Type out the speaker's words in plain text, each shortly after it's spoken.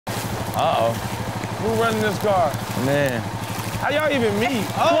Uh-oh. Who running this car? Man. How y'all even meet?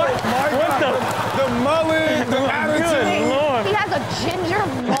 Oh my God. The mullet, the attitude. Good Lord. He has a ginger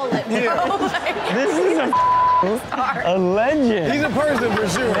mullet, bro. Yeah. Like, This is a legend. He's a person for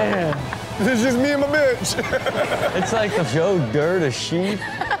sure. Man. This is just me and my bitch. It's like the Joe Dirt of sheep.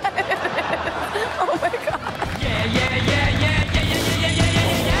 oh my God.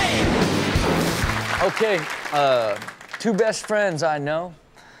 Okay, two best friends I know.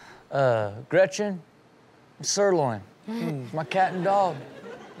 Gretchen, Sirloin. My cat and dog.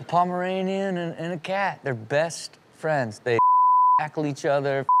 A Pomeranian and a cat. They're best friends. They tackle each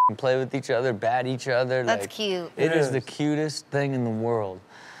other, play with each other, bat each other. That's like, cute. It is the cutest thing in the world.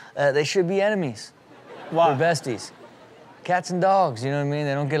 They should be enemies. Why? They're besties. Cats and dogs, you know what I mean?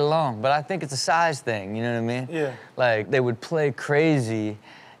 They don't get along. But I think it's a size thing, you know what I mean? Yeah. Like, they would play crazy,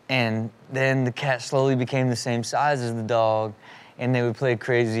 and then the cat slowly became the same size as the dog, and they would play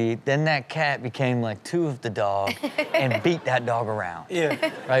crazy. Then that cat became like two of the dog and beat that dog around.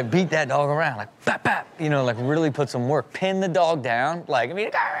 Yeah. Right? Beat that dog around, like, bap, bap, you know, like really put some work. Pin the dog down, like, I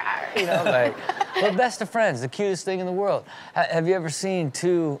mean, you know, like, but best of friends, the cutest thing in the world. Have you ever seen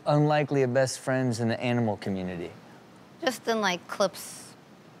two unlikely best friends in the animal community? Just in like clips.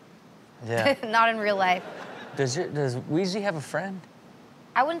 Yeah. Not in real life. Does Wheezy have a friend?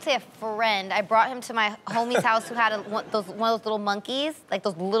 I wouldn't say a friend. I brought him to my homie's house who had one of those little monkeys, like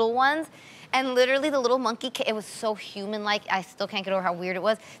those little ones. And literally the little monkey, it was so human-like. I still can't get over how weird it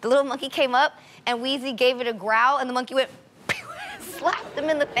was. The little monkey came up and Wheezy gave it a growl and the monkey went, slapped him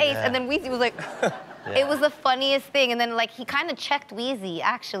in the face. Yeah. And then Wheezy was like, it was the funniest thing. And then like he kind of checked Wheezy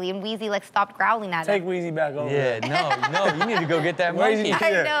actually, and Wheezy like stopped growling at him. Take Wheezy back over. Yeah, no, you need to go get that monkey.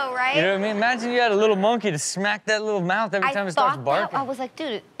 I know, right? You know what I mean? Imagine you had a little monkey to smack that little mouth every time it starts barking. I was like,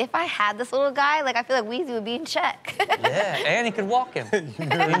 dude, if I had this little guy, like I feel like Wheezy would be in check. Yeah, and he could walk him. You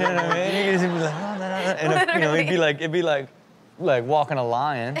know what I mean? He could just be like, oh, no, no, no. And you know, it'd be like walking a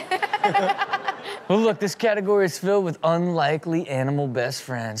lion. Well, look, this category is filled with unlikely animal best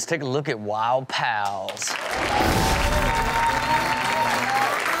friends. Take a look at Wild Pals.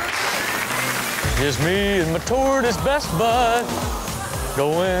 Just me and my tortoise best bud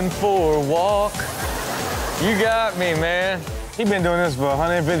going for a walk. You got me, man. He been doing this for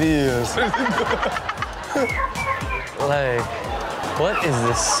 150 years. Like, what is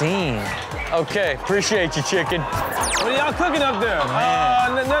the scene? Okay, appreciate you, chicken. What are y'all cooking up there?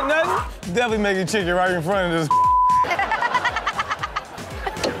 Nothing? Definitely making chicken right in front of this.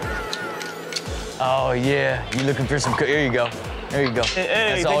 Oh, yeah. You looking for some... Here you go. There you go.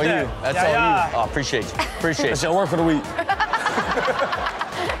 Hey, that's all that. you. That's all you. Oh, appreciate you. Appreciate That's you. your work for the week.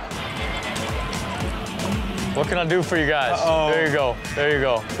 What can I do for you guys? There you go. There you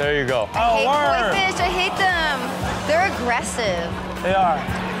go. There you go. I hate koi fish. I hate them. They're aggressive. They are.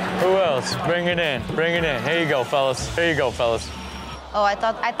 Who else? Bring it in. Bring it in. Here you go, fellas. Here you go, fellas. Oh, I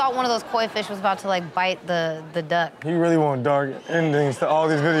thought one of those koi fish was about to like bite the duck. You really want dark endings to all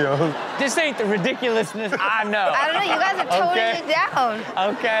these videos. This ain't the ridiculousness I know. I don't know. You guys are toning it down.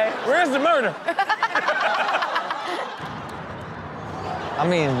 Okay. Where's the murder? I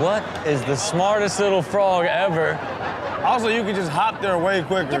mean, what is the smartest little frog ever? Also, you could just hop there way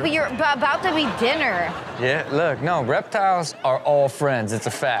quicker. Yeah, but you're about to be dinner. Yeah, look, no, reptiles are all friends. It's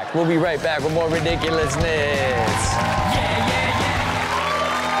a fact. We'll be right back with more ridiculousness.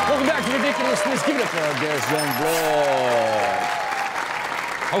 Welcome back to Ridiculousness. Give it up for our guest, Young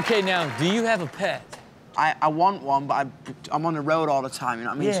Blood. Okay, now, do you have a pet? I want one, but I'm on the road all the time, you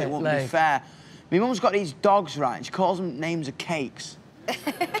know what I mean? Yeah, so it won't like... be fair. My mum's got these dogs, right, and she calls them names of cakes.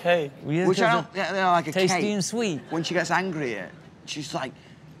 Hey. Which I don't, they're like a tasty cake. And sweet. When she gets angry at it, she's like,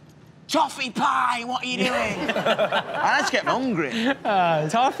 Toffee pie, what are you doing? I just get hungry.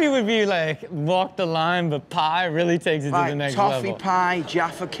 Toffee would be like, walk the line, but pie really takes it to the next toffee level. pie,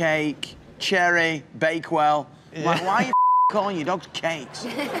 Jaffa cake, cherry, Bakewell. Yeah. Like, why are you calling your dogs cakes?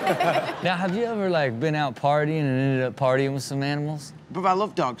 Now, have you ever like been out partying and ended up partying with some animals? But I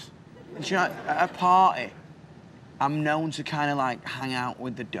love dogs. And you know, at a party, I'm known to kind of like hang out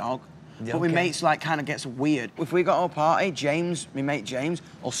with the dog. But my mates like kind of gets weird. If we got to a party, James, my mate James,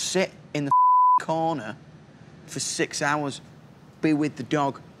 will sit in the corner for 6 hours, be with the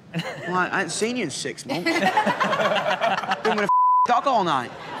dog. I'm like, I ain't seen you in 6 months. Been with a dog all night.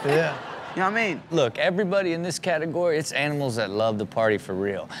 Yeah. You know what I mean? Look, everybody in this category, it's animals that love to party for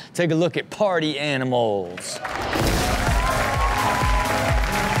real. Take a look at party animals.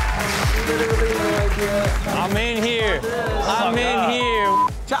 I'm in here. I'm in here.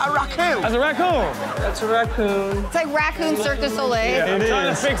 Is that a raccoon? That's a raccoon. That's a raccoon. It's like Raccoon Cirque du Soleil. Yeah, I'm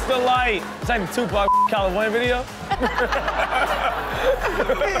trying to fix the light. It's like the Tupac California video.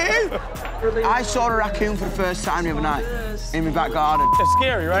 I saw a raccoon for the first time the other night in my back garden. It's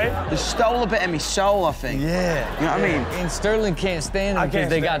scary, right? They stole a bit of my soul, I think. Yeah. You know what I mean? And Sterling can't stand them because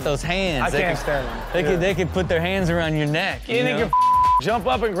they got those hands. I can't stand them. They could put their hands around your neck. And they can jump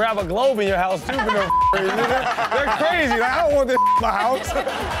up and grab a globe in your house too for no reason. They're crazy. Like, I don't want this in my house.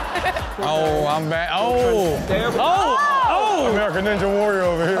 Oh, I'm back. Oh. Oh. American Ninja Warrior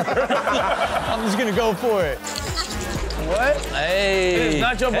over here. I'm just gonna go for it. What? Hey. It's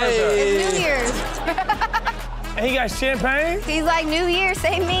not your birthday. It's New Year's. And he got champagne? He's like, New Year,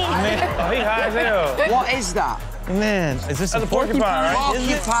 same me. Oh, he high as hell. What is that? Man, is this That's a porcupine, right?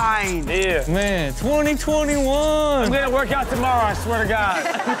 Porcupine. Yeah. Man, 2021. I'm gonna work out tomorrow, I swear to God.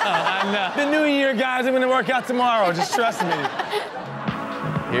 I'm not. The new year, guys, I'm gonna work out tomorrow. Just trust me.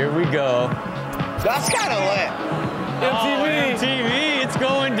 Here we go. That's kind of lit. MTV. MTV, it's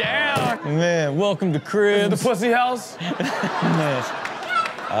going down. Man, welcome to Cribs. The pussy house. Man.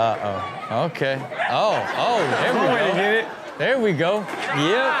 Uh-oh. Okay. Oh, there we One way to go. get it. There we go.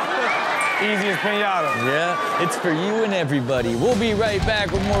 Yep. Easy as pinata. Yeah, it's for you and everybody. We'll be right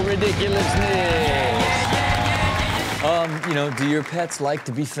back with more ridiculousness. You know, do your pets like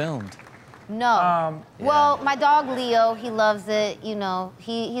to be filmed? No. Well, my dog Leo, he loves it. You know,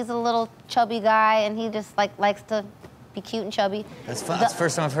 he's a little chubby guy, and he just likes to be cute and chubby. That's fun. That's the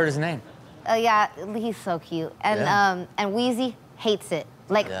first time I've heard his name. Yeah, he's so cute. And and Wheezy hates it.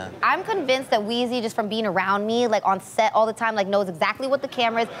 Like, I'm convinced that Wheezy, just from being around me, like on set all the time, like knows exactly what the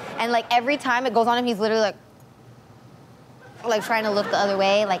camera is, and like every time it goes on him, he's literally like trying to look the other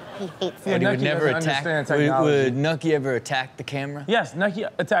way. Like, he hates it. But he would Nucky never doesn't attack. understand Would technology. Nucky ever attack the camera? Yes, Nucky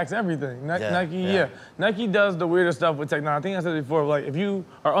attacks everything. Nucky, yeah. Nucky does the weirdest stuff with technology. I think I said it before, like if you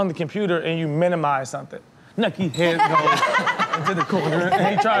are on the computer and you minimize something, Nucky head goes into the corner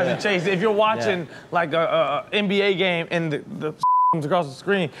and he tries to chase it. If you're watching like a NBA game and the across the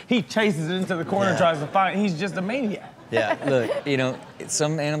screen, he chases it into the corner and tries to find it. He's just a maniac. Yeah, look, you know,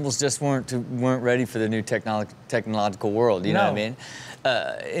 some animals just weren't ready for the new technological world, you know what I mean?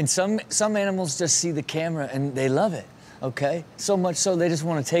 And some animals just see the camera and they love it, okay? So much so they just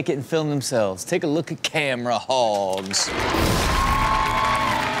want to take it and film themselves. Take a look at camera hogs.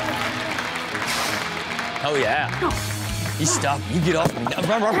 Oh yeah. You stop, you get off me.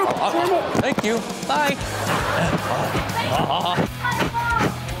 Thank you, bye.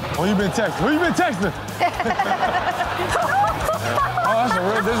 Who you been texting? Who you been texting? Oh, that's a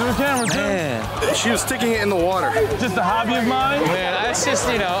real digital camera, too. Man. She was sticking it in the water. Just a hobby of mine? Man, it's just,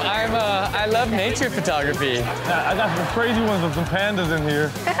 you know, I love nature photography. I got some crazy ones with some pandas in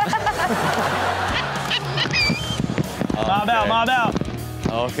here. Mobbed out.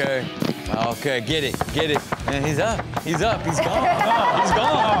 Okay, get it. Man, he's up, he's gone. He's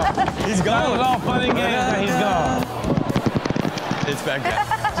gone. That was all fun and games, and he's gone. It's back down.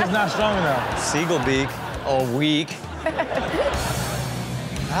 Just not strong enough. Seagull beak, all weak.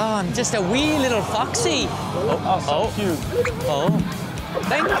 Oh, I'm just a wee little foxy. So cute. Oh,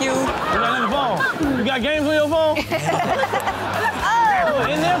 thank you. You got it on your phone? You got games on your phone?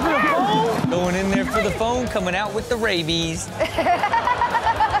 In there for the phone? Going in there for the phone, coming out with the rabies.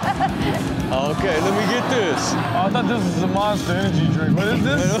 Okay, let me get this. Oh, I thought this was a Monster Energy drink. What is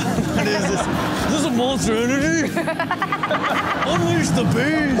this? What is this? Is this a Monster Energy? Unleash the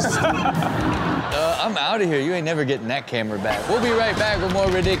beast. I'm out of here. You ain't never getting that camera back. We'll be right back with more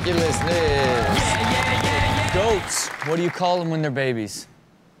ridiculousness. Yeah. Goats. What do you call them when they're babies?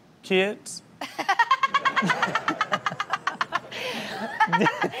 Kids. And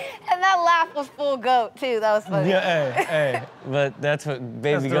that laugh was full goat, too. That was funny. Yeah, hey. But that's what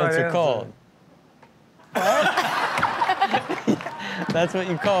baby goats are called. That's what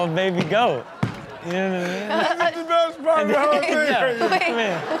you call a baby goat. You know what I mean? That's the best part of the whole thing.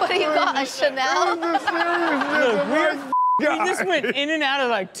 Wait, what do you call a Chanel? Look, we just went in and out of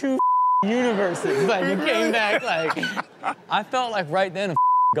like 2 universes. Like, you came back like, I felt like right then a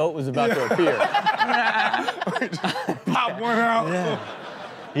goat was about to appear. Pop one out. Yeah.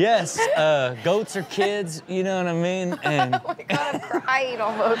 Yes, goats are kids, you know what I mean? And, Oh my God, I'm crying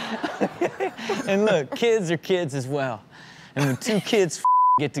almost. and look, kids are kids as well. And when 2 kids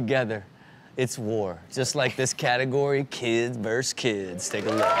get together, it's war. Just like this category, kids versus kids. Take a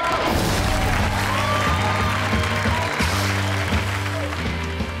look.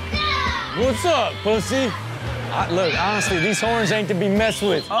 What's up, pussy? Look, honestly, these horns ain't to be messed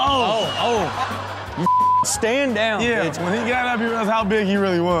with. Oh. You stand down, Yeah, bitch. when he got up, he realized how big he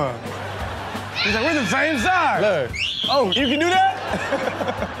really was. He's like, we're the same size. Look, Oh, you can do that?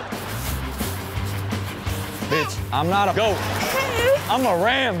 bitch, I'm not a goat. I'm a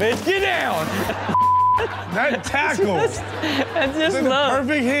ram, bitch. Get down. That tackle. That's just the love.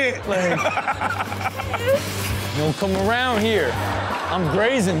 perfect hit. Like, don't come around here. I'm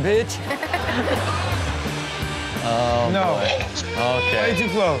grazing, bitch. Oh, no. Boy. Okay. Way too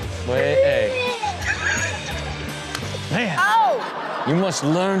close. Wait, hey. Man. Oh! You must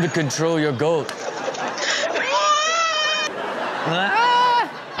learn to control your goat.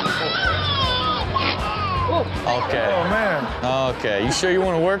 Okay. Oh, man. Okay. You sure you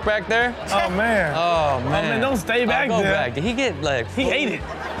want to work back there? Oh, man. Oh, man. Oh, man, don't stay back Go there. back. Did he get, like... He ate it.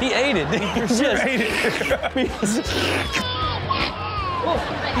 He ate it. He Sure ate it.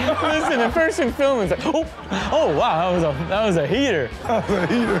 Listen, the person filming is like, oh, wow, that was a heater. That was a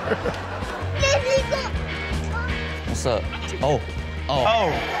heater. What's up?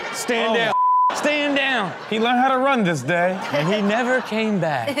 Oh. Stand down. Stand down. He learned how to run this day. And he never came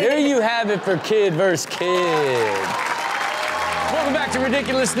back. There you have it for kid versus kid. Welcome back to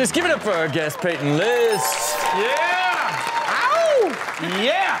Ridiculousness. Give it up for our guest, Peyton List. Yeah. Ow.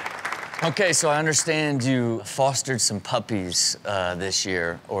 Yeah. Okay, so I understand you fostered some puppies this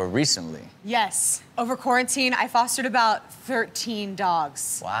year or recently. Yes. Over quarantine, I fostered about 13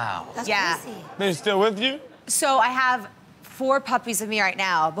 dogs. Wow. That's Yeah. crazy. They're still with you? So I have 4 puppies with me right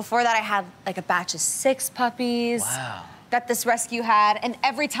now. Before that, I had like a batch of 6 puppies. Wow. That this rescue had. And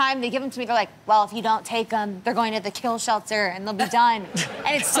every time they give them to me, they're like, well, if you don't take them, they're going to the kill shelter and they'll be done.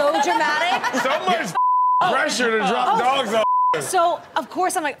 And it's so dramatic. So much pressure to drop dogs off. So, of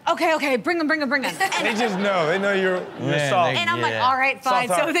course, I'm like, okay, bring them. They just know. They know you're Man, soft. And I'm like, Yeah. all right, fine.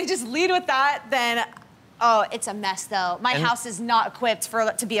 Soft So heart. they just lead with that, then, oh, it's a mess, though. My house is not equipped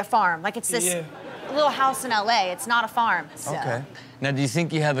to be a farm. Like, it's this little house in LA. It's not a farm. So. Okay. Now, do you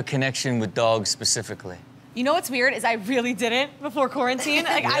think you have a connection with dogs specifically? You know what's weird is I really didn't before quarantine.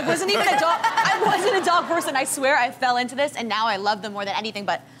 Like, I wasn't even a dog. I wasn't a dog person. I swear I fell into this, and now I love them more than anything,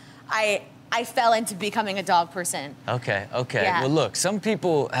 but I fell into becoming a dog person. Okay. Yeah. Well, look, some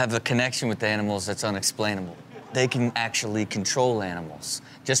people have a connection with animals that's unexplainable. They can actually control animals,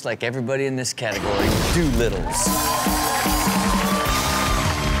 just like everybody in this category, Doolittles.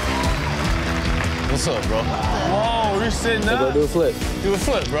 What's up, bro? Whoa, you're sitting up. Do a flip. Do a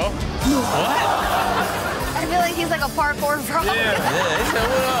flip, bro. What? I feel like he's like a parkour pro. Yeah. Yeah, he said,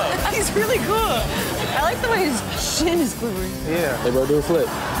 what up? He's really good. I like the way his shin is quivering. Yeah. Hey, bro, do a flip.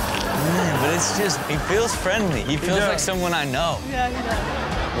 Man, but it's just, he feels friendly. He feels like someone I know. Yeah, he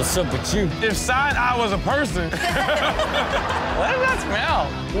does. What's up with you? If side eye was a person. What does that smell?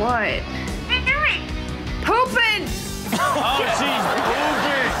 What? Pooping! Oh, she's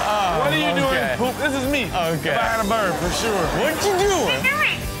pooping. What are you doing? Poop. This is me. Okay. If I had a bird, for sure. What you doing?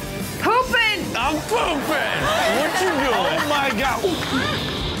 Pooping! I'm pooping. What you doing? Oh my God.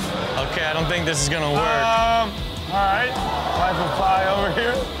 Okay, I don't think this is gonna work. All right. Life of Pi over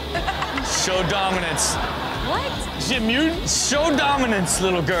here. Show dominance. What? Is she a mutant? Show dominance,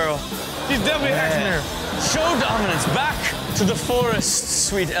 little girl. She's definitely hexing here. Show dominance. Back to the forest,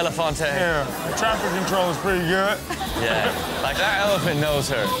 sweet Elefante. Yeah. The traffic control is pretty good. Yeah. Like that elephant knows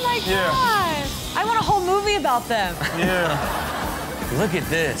her. Oh my Yeah. God. I want a whole movie about them. Yeah. Look at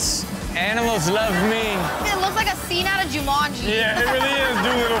this. Animals love me. It looks like a scene out of Jumanji. Yeah, it really is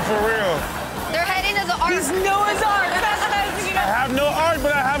Doolittle for real. They're heading to the Ark. He's Noah's Ark. That's what I was thinking I of. have no art,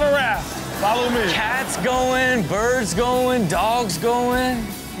 but I have a raft. Follow me. Cats going, birds going, dogs going.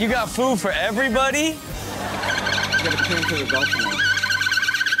 You got food for everybody?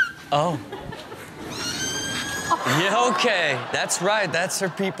 Oh. Yeah, okay. That's right. That's her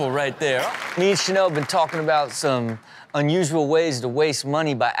people right there. Me and Chanel have been talking about some unusual ways to waste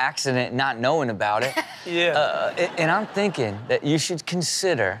money by accident, not knowing about it. Yeah. And I'm thinking that you should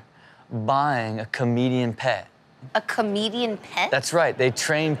consider buying a comedian pet. A comedian pet? That's right. They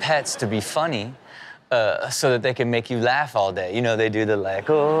train pets to be funny so that they can make you laugh all day. You know, they do the like,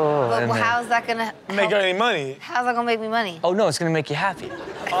 oh. But and then- how's that gonna Make her any money. How's that gonna make me money? Oh, no, it's gonna make you happy.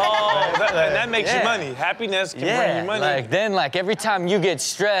 Oh, that makes Yeah. you money. Happiness can bring Yeah, you money. like then, like every time you get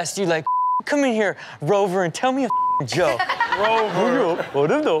stressed, you like, come in here, Rover, and tell me a joke. Rover. You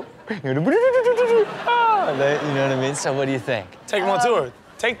know what I mean? So what do you think? Take them on tour.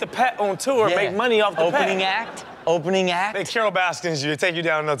 Take the pet on tour. Yeah. Make money off the Opening pet. Opening They act. Carol Baskins you. They take you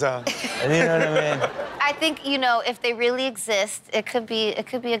down in no time. You know what I mean? I think, you know, if they really exist, it could be a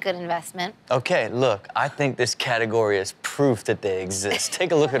good investment. Okay, look, I think this category is proof that they exist.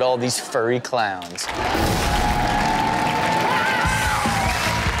 Take a look at all these furry clowns.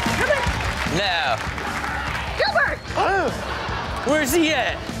 Now. Gilbert! Where's he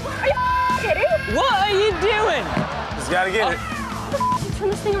at? Are you kidding? What are you doing? Just gotta get it. Turn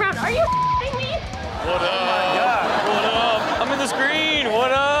this thing around. Are you kidding me? What up? What up? I'm in the screen.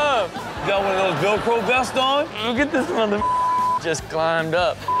 What up? got one of those Velcro vests on? Look at this mother just climbed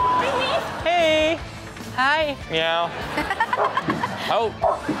up. Hey. Hi. Meow. Oh.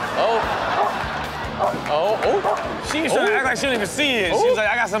 She's trying to act like she don't even see it. She was like,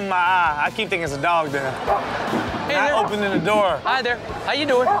 I got something in my eye. I keep thinking it's a dog there. Hey I there. opening the door. Hi there. How you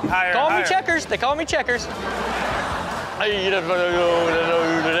doing? Higher, Call me higher. Checkers. They call me Checkers.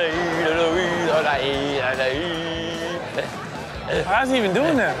 How's he even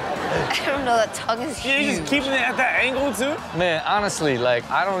doing that? I don't know, that tongue is Yeah, he's huge. just keeping it at that angle too? Man, honestly, like,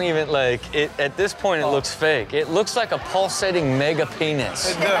 I don't even, like, it. At this point, it looks fake. It looks like a pulsating mega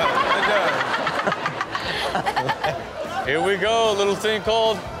penis. It does, it does. Here we go, a little thing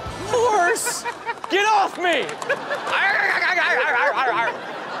called horse. Get off me!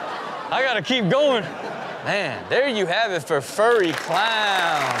 I gotta keep going. Man, there you have it for furry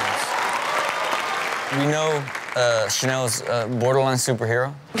clowns. You know, Chanel's borderline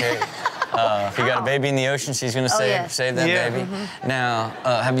superhero. Okay. If you got a baby in the ocean, she's gonna save that baby. Now,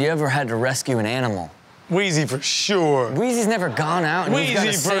 have you ever had to rescue an animal? Wheezy for sure. Weezy's never gone out and he's gotta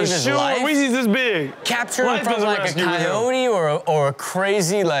Wheezy for save his sure. life. Wheezy's this big. Capture him Life from is a like a rescue with him. coyote or a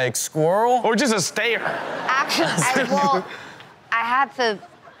crazy like squirrel. Or just a stare. Actually, I had to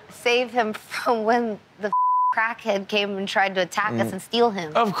save him from when the crackhead came and tried to attack us and steal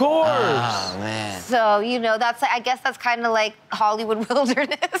him. Of course. Oh man. So, you know, I guess that's kind of like Hollywood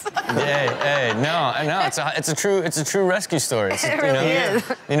wilderness. Hey, no, it's a true rescue story. It really is.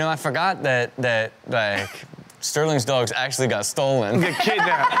 You know, I forgot that like Sterling's dogs actually got stolen. Get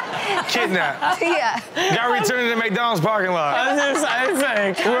kidnapped. Yeah. Got returned to the McDonald's parking lot. I was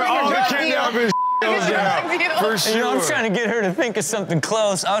saying, Where all the drug kidnapping deal. goes down. Drug deal. For sure. you know, I'm trying to get her to think of something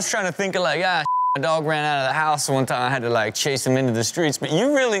close. I was trying to think of like, my dog ran out of the house one time. I had to like chase him into the streets. But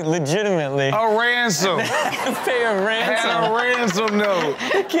you really legitimately A ransom. pay a ransom And a ransom note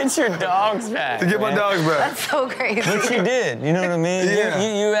to get your dogs back. to get my man. dogs back. That's so crazy. But you did, you know what I mean? Yeah.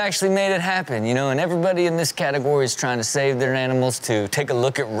 You actually made it happen, you know, and everybody in this category is trying to save their animals too. Take a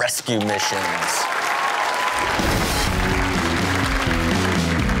look at rescue missions.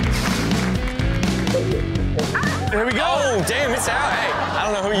 Here we go. Oh, damn, it's out. Hey, I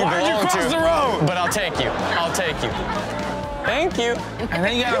don't know who you Why'd you belong cross to. the road? But I'll take you. I'll take you. Thank you. And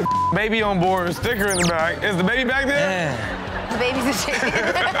then you got a baby on board, a sticker in the back. Is the baby back there? Yeah. The baby's a chicken.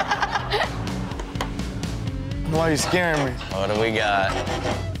 Why are you scaring me? What do we got?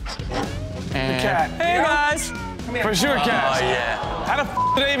 And cat. Hey, guys. For sure, Oh, cats. yeah. How the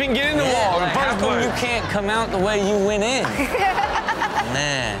did they even get in the wall in the How first come you place? can't come out the way you went in?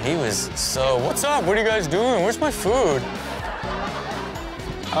 Man, he was so... What's up? What are you guys doing? Where's my food?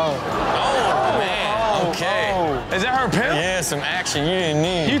 Oh, man. Okay. Oh. Is that her pimp? Yeah, some action you didn't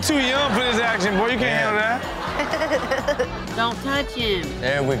need. You too young for this action, boy. You can't handle that. Don't touch him.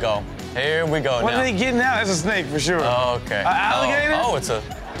 There we go. Here we go What now. are they getting out? It's a snake for sure. Oh, okay. An alligator? Oh, it's a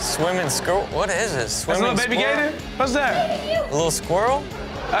swimming squirrel. What is it? That's a Swimming little baby squirrel? gator? What's that? A little squirrel?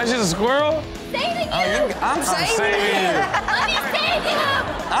 That's just a squirrel? Saving Oh, I'm saving you. Let me save him!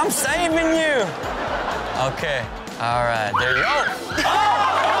 I'm saving you. Okay. All right. There you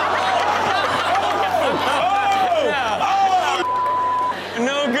go.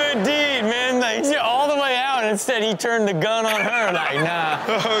 No good deed, man. Like, all the way out, and instead he turned the gun on her. Like,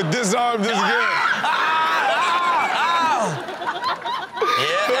 nah. Disarm this guy.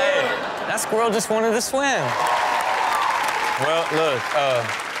 Yeah, hey, that squirrel just wanted to swim. Well,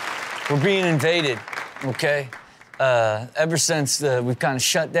 look, we're being invaded, okay? Ever since we've kind of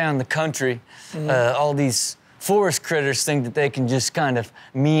shut down the country, all these forest critters think that they can just kind of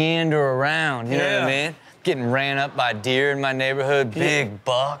meander around, you know what I mean? Getting ran up by deer in my neighborhood, big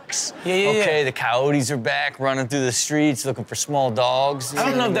bucks. Okay, the coyotes are back running through the streets looking for small dogs. I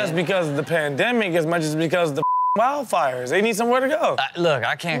don't know if that's because of the pandemic as much as because of the wildfires. They need somewhere to go. Look,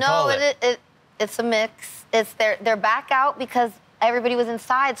 I can't call it. It's a mix. They're back out because everybody was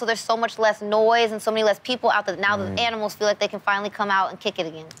inside, so there's so much less noise and so many less people out there. Now the animals feel like they can finally come out and kick it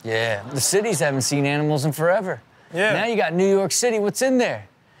again. Yeah, the cities haven't seen animals in forever. Yeah. Now you got New York City. What's in there?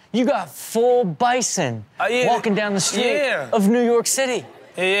 You got full bison walking down the street of New York City.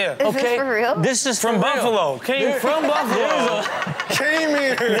 Yeah. Is this for real? This is From for real. Buffalo. Came from Buffalo. Came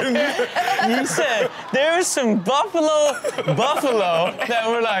in. You said there was some buffalo that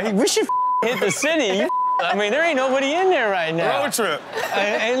were like, we should hit the city. I mean, there ain't nobody in there right now. Road trip.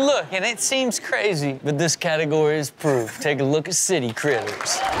 And look, and it seems crazy, but this category is proof. Take a look at city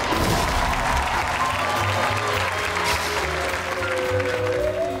critters.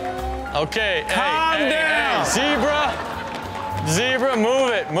 Okay, Calm down. hey, zebra. Zebra, move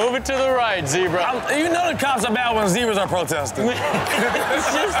it. Move it to the right, zebra. You know the cops are bad when zebras are protesting.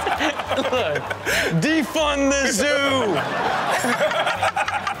 It's just, look, defund the zoo.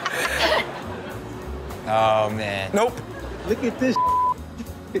 Oh, man. Nope. Look at this.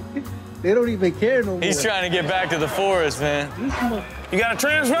 They don't even care no more. He's trying to get back to the forest, man. You got a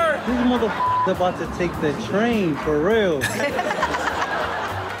transfer? This motherfucker's about to take the train, for real.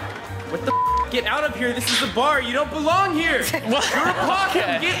 What the Get out of here. This is a bar. You don't belong here. What? You're a possum.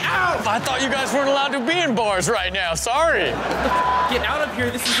 Okay. Get out. I thought you guys weren't allowed to be in bars right now. Sorry. Get out of here.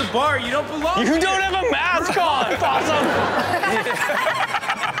 This is a bar. You don't belong here. You don't have a mask on, possum.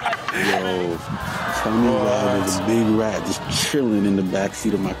 Yo, Tony Rod is a big rat just chilling in the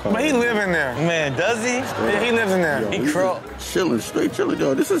backseat of my car. But he live in there. Man, does he? Yeah, he lives in there. Yo, He crawl. Chilling, straight chilling.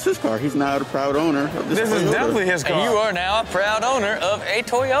 Yo, this is his car. He's now the proud owner of this This is Toyota. definitely his car. And you are now a proud owner of a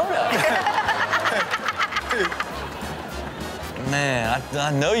Toyota. Man,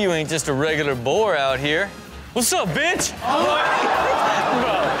 I know you ain't just a regular boar out here. What's up, bitch? Hakuna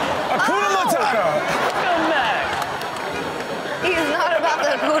Matata. Come back. He's not about the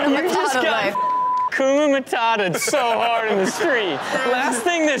Hakuna You just Matata got life. Hakuna Mata'd so hard in the street. Last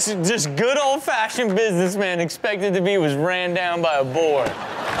thing this just good old-fashioned businessman expected to be was ran down by a boar.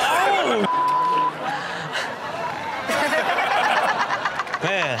 Oh!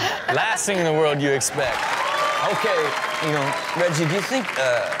 Man, last thing in the world you expect. Okay, you know, Reggie, do you think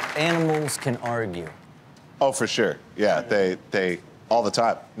animals can argue? Oh, for sure. Yeah, they all the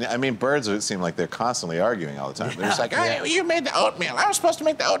time. I mean, birds it seem like they're constantly arguing all the time. They're just like, hey, you made the oatmeal. I was supposed to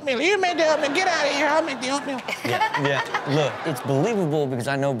make the oatmeal. You made the oatmeal. Get out of here. I'll make the oatmeal. Yeah. Look, it's believable because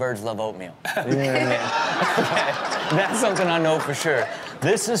I know birds love oatmeal. You know what I mean? Okay, that's something I know for sure.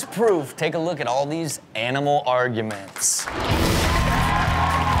 This is proof. Take a look at all these animal arguments.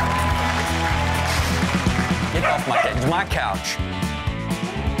 Get off my couch.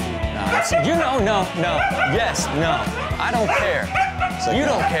 You know, no. Yes, no. I don't care. Like, You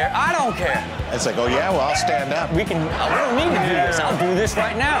don't care. I don't care. It's like, oh yeah, well I'll stand up. We don't need to do this. I'll do this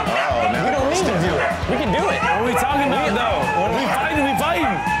right now. Oh, no. We don't need to do it. We can do it. What are we talking about, though? When we fighting, we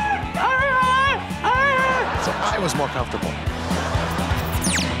fighting. So I was more comfortable.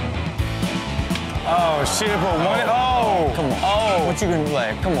 Oh, shit, but one. Oh. Come on. Oh. What you gonna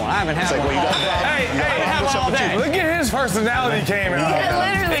play? Come on. I haven't had It's like, one well, you all got day. Hey, I haven't had one all day. Look at his personality came out. Yeah,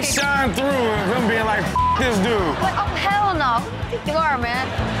 literally. It shined through and him being like, this dude. Like, oh, hell no. Who do you think you are, man?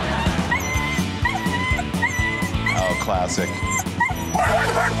 Oh, classic.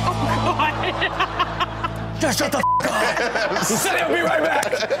 Just shut the He said he'll be right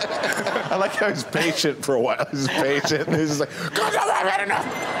back. I like how he's patient for a while. He's patient. And he's just like, God, I've had enough.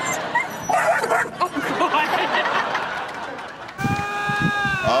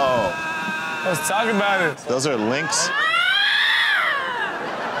 Oh, Let's talk about it. those are lynx.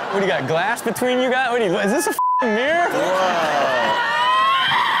 What do you got? Glass between you guys? Is this a mirror? Whoa.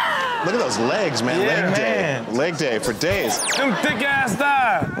 Look at those legs, man. Yeah, Leg man. day. Leg day for days. Them thick ass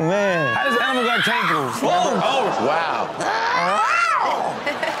thighs. Man. How does the animal got cankles? Whoa. Oh. Wow.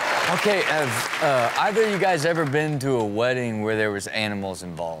 Okay, have either of you guys ever been to a wedding where there was animals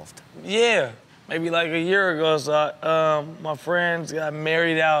involved? Yeah. Maybe like a year ago, so my friends got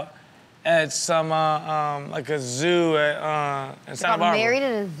married out at some like a zoo at in Santa Got Barbara. married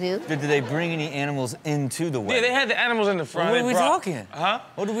in a zoo? Did they bring any animals into the wedding? Yeah, they had the animals in the front. What They are we brought- talking? Huh?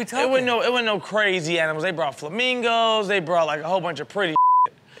 What are we talking? It wasn't no crazy animals. They brought flamingos. They brought like a whole bunch of pretty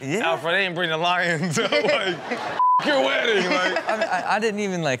Yeah. out front. They didn't bring the lions. So, like, your wedding. Like. I didn't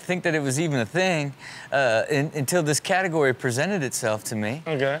even like think that it was even a thing until this category presented itself to me.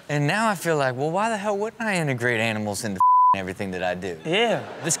 Okay. And now I feel like, well, why the hell wouldn't I integrate animals into everything that I do? Yeah.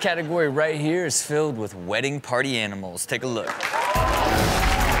 This category right here is filled with wedding party animals. Take a look.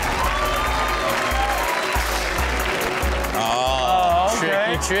 Oh,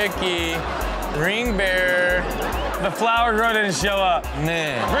 okay. tricky. Ring bearer. The flower girl didn't show up.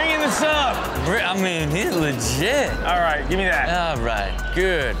 Man. Bringing this up. I mean, he's legit. All right, give me that. All right,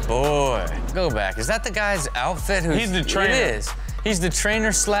 good boy. Go back. Is that the guy's outfit? He's the trainer. It is. He's the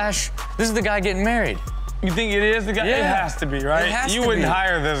trainer slash. This is the guy getting married. You think it is the guy? Yeah. It has to be, right? It has you to wouldn't be.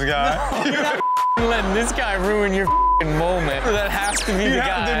 hire this guy. You're not letting this guy ruin your moment. That has to be You the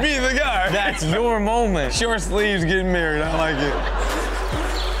have guy. to be the guy. That's your moment. Short sleeves getting married. I like it.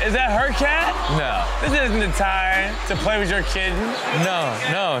 Is that her cat? No. This isn't the time to play with your kittens.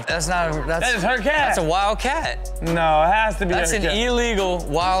 No. That's not. That is her cat. That's a wild cat. No, it has to be That's her an cat. illegal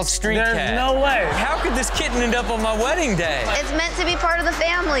wild street There's cat. no way. How could this kitten end up on my wedding day? It's meant to be part of the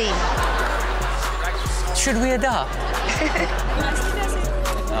family. Should we adopt?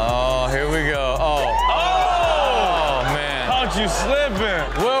 Oh, here we go. Oh, man. Caught you slipping.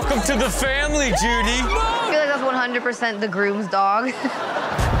 Welcome to the family, Judy. I feel like that's 100% the groom's dog.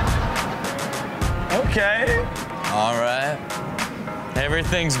 Okay. All right.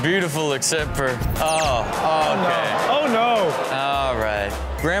 Everything's beautiful except for, okay. Oh no. All right.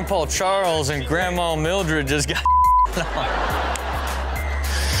 Grandpa Charles and Grandma Mildred just got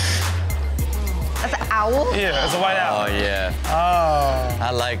That's an owl? Yeah, that's a white owl. Oh, yeah. Oh.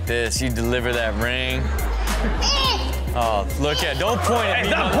 I like this. You deliver that ring. Oh, look at, don't point at Hey, me.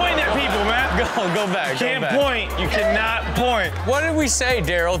 stop pointing at people, man. Go back, Can't go back. point. You cannot point. What did we say,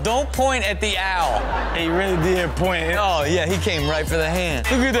 Daryl? Don't point at the owl. He really did point. Oh, yeah, he came right for the hand.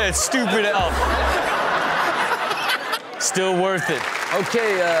 Look at that stupid elf. Still worth it.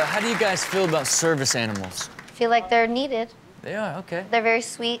 Okay, how do you guys feel about service animals? I feel like they're needed. They are, okay. They're very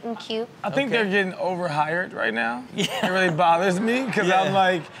sweet and cute. I think Okay. they're getting overhired right now. Yeah. It really bothers me because Yeah. I'm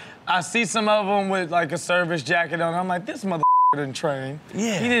like, I see some of them with like a service jacket on. I'm like, this mother didn't train.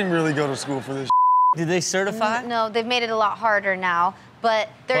 Yeah. He didn't really go to school for this. Did they certify? No, they've made it a lot harder now. But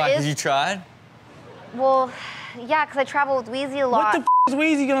there Why, is. 'cause you tried? Well, yeah, because I travel with Wheezy a lot. What the is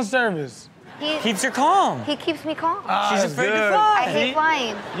Weezy gonna service? He Keeps her calm. He keeps me calm. She's that's afraid to good. fly. I hate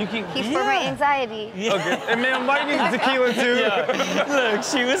flying. You can. He's for my anxiety. Yeah. Okay. And man, Mike needs tequila too. Yeah. Look,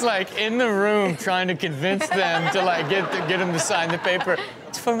 she was like in the room trying to convince them to like get them to sign the paper.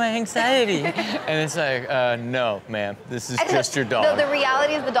 It's for my anxiety. And it's like, no, ma'am, this is just your dog. The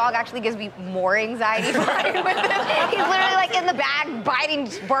reality is the dog actually gives me more anxiety flying with him. He's literally like in the bag, biting,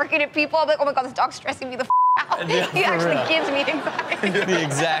 barking at people. I'm like, oh my God, this dog's stressing me the out. Yeah, He actually real. gives me anxiety. The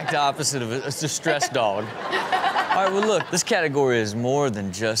exact opposite of a distressed dog. All right, well, look, this category is more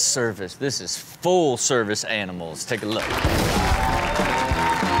than just service. This is full service animals. Take a look.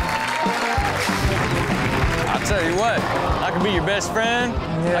 I'll tell you what, I can be your best friend.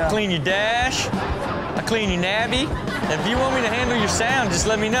 Yeah. I clean your dash. I clean your nabby. If you want me to handle your sound, just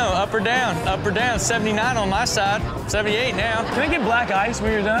let me know. Up or down, 79 on my side, 78 now. Can I get black ice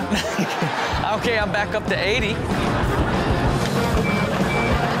when you're done? Okay, I'm back up to 80.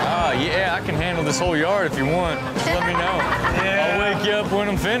 Oh, yeah, I can handle this whole yard if you want. Just let me know. Yeah. I'll wake you up when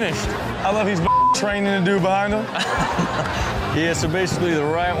I'm finished. I love he's training the dude behind him. Yeah, so basically the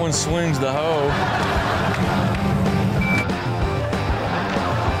right one swings the hoe.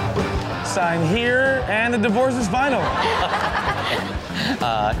 Sign here, and the divorce is final.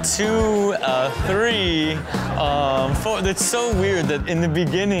 2, 3, 4. That's so weird that in the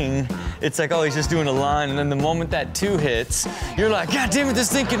beginning, it's like, oh, he's just doing a line, and then the moment that 2 hits, you're like, God damn it, this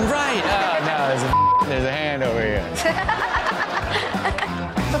thing can write. Oh, no, there's a hand over here.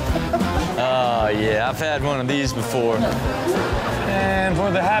 Oh, yeah, I've had one of these before. And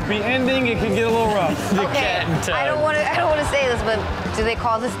for the happy ending, it can get a little rough. The cat and tug. I don't want to say this, but do they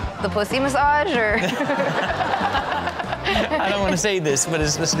call this the pussy massage or? I don't want to say this, but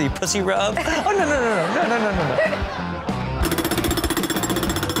is this the pussy rub? Oh, no.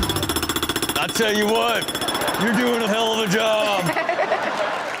 I tell you what, you're doing a hell of a job.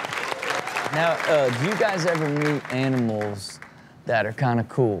 Now, do you guys ever meet animals that are kind of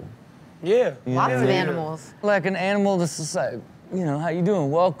cool? Yeah. Lots of animals. Like an animal that's just like, you know, how you doing?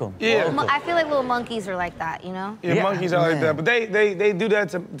 Welcome. Yeah. Welcome. I feel like little monkeys are like that, you know? Yeah, Yeah, monkeys are like man. that, but they do that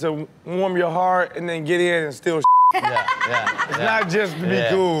to warm your heart and then get in and steal. Yeah. It's not just to be Yeah.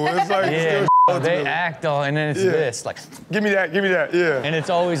 cool. It's like Yeah, steal they too. act all, and then it's Yeah. this, like, Give me that, yeah. and it's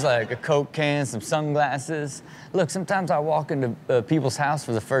always like a Coke can, some sunglasses. Look, sometimes I walk into people's house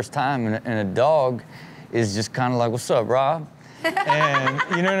for the first time, and a dog is just kind of like, "What's up, Rob?" And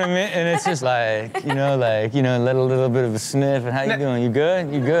you know what I mean? And it's just like, let a little bit of a sniff, and how you doing? You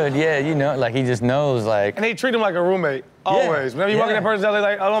good? You good? Yeah, like he just knows, like. And they treat him like a roommate, always. Whenever you walk in that person's house, they're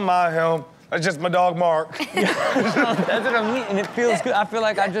like, I don't mind him. That's just my dog, Mark. That's what I mean, and it feels good. I feel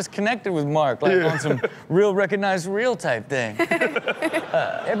like I just connected with Mark, like on some real recognized real type thing.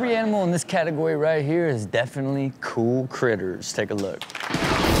 Every animal in this category right here is definitely cool critters. Take a look.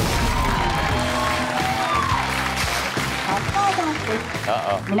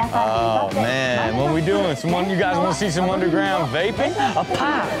 Oh man, what we doing? You guys want to see some underground vaping? A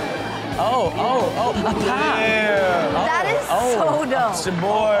pipe. Oh, a pipe. Yeah. That is so dumb. It's your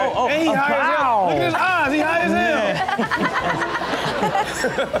boy. Hey, he a high as hell. pow. Look at his eyes, he high as hell.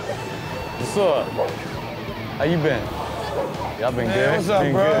 What's up? How you been? Y'all been good? What's up,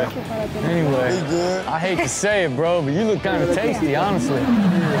 been bro? Good. Anyway, good. I hate to say it, bro, but you look kind of tasty, honestly.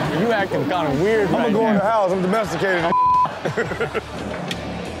 You acting kind of weird I'm right gonna go in the now. house, I'm domesticated.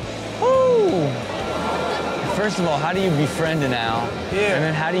 Woo! First of all, how do you befriend an owl? Yeah. And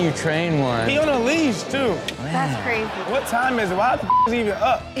then how do you train one? He on a leash, too. That's crazy. What time is it? Why the is he even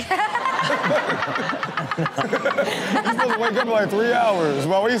up? He's supposed to wake up in like 3 hours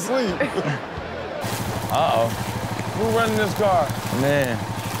while we sleep. Uh-oh. Who running this car? Man.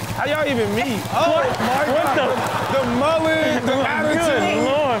 How y'all even meet? Oh my God. The mullet, the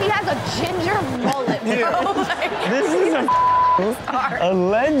attitude. He has a ginger mullet. Yeah. Oh my God. This is a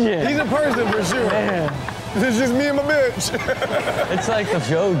legend. He's a person for sure. Man. This is just me and my bitch. It's like the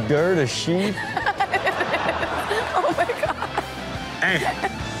show Dirt, a sheep. Oh my God.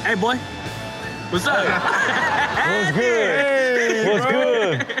 Hey, boy. What's up? What's good? Hey, What's bro.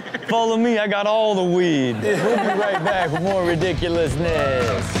 good? Follow me, I got all the weed. We'll be right back with more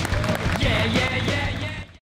ridiculousness. Yeah, yeah.